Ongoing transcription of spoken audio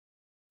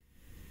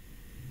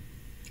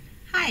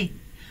Hi,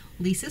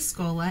 Lisa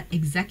Scola,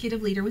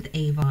 Executive Leader with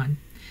Avon,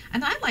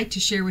 and I'd like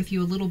to share with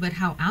you a little bit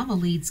how ALMA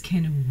leads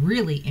can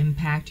really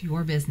impact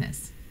your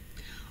business.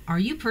 Are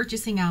you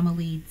purchasing ALMA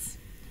leads?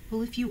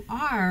 Well, if you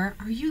are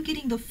you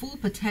getting the full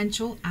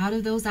potential out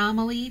of those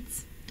ALMA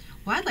leads?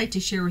 Well, I'd like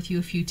to share with you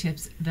a few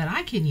tips that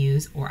I can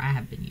use, or I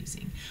have been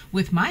using,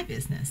 with my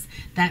business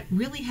that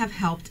really have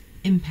helped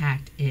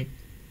impact it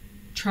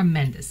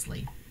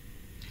tremendously.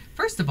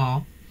 First of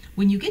all,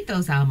 when you get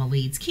those ALMA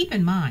leads, keep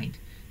in mind,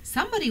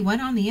 somebody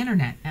went on the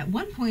internet. At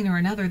one point or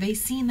another, they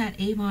seen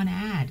that Avon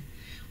ad,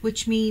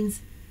 which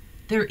means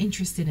they're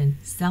interested in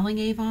selling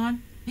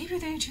Avon. Maybe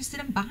they're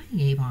interested in buying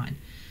Avon.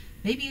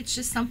 Maybe it's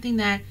just something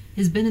that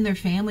has been in their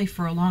family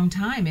for a long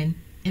time and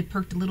it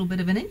perked a little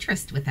bit of an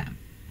interest with them.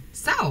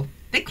 So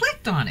they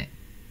clicked on it.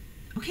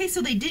 Okay,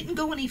 so they didn't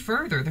go any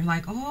further. They're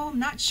like, oh, I'm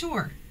not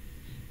sure.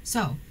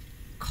 So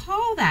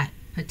call that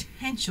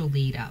potential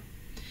lead up.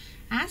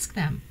 Ask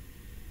them,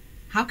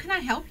 how can I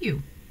help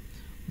you?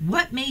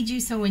 What made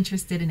you so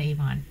interested in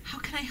Avon? How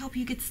can I help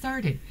you get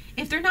started?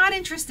 If they're not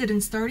interested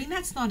in starting,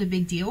 that's not a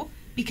big deal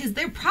because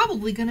they're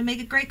probably going to make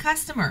a great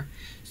customer.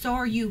 So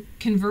are you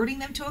converting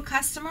them to a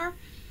customer?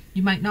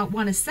 You might not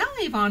want to sell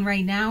Avon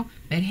right now,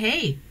 but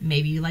hey,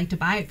 maybe you like to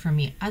buy it from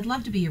me. I'd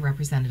love to be your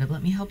representative.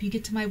 Let me help you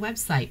get to my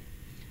website.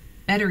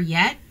 Better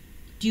yet,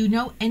 do you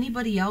know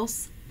anybody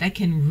else that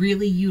can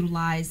really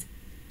utilize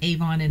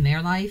Avon in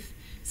their life?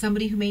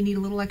 Somebody who may need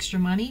a little extra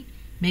money?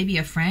 Maybe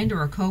a friend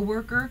or a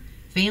coworker?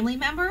 Family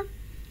member?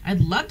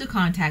 I'd love to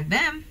contact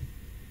them.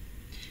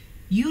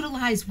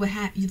 Utilize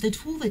the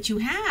tool that you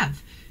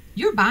have.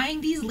 You're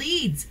buying these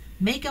leads.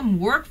 Make them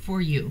work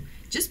for you.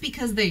 Just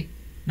because they're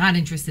not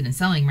interested in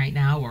selling right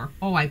now, or,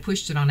 oh, I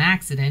pushed it on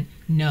accident.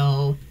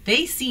 No,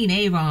 they seen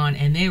Avon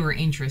and they were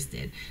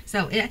interested.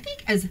 So I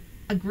think as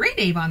a great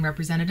Avon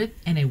representative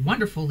and a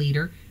wonderful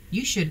leader,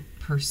 you should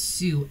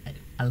pursue it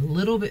a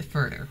little bit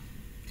further.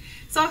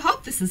 So I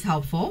hope this is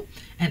helpful,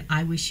 and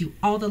I wish you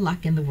all the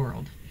luck in the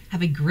world.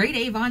 Have a great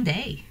Avon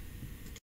day.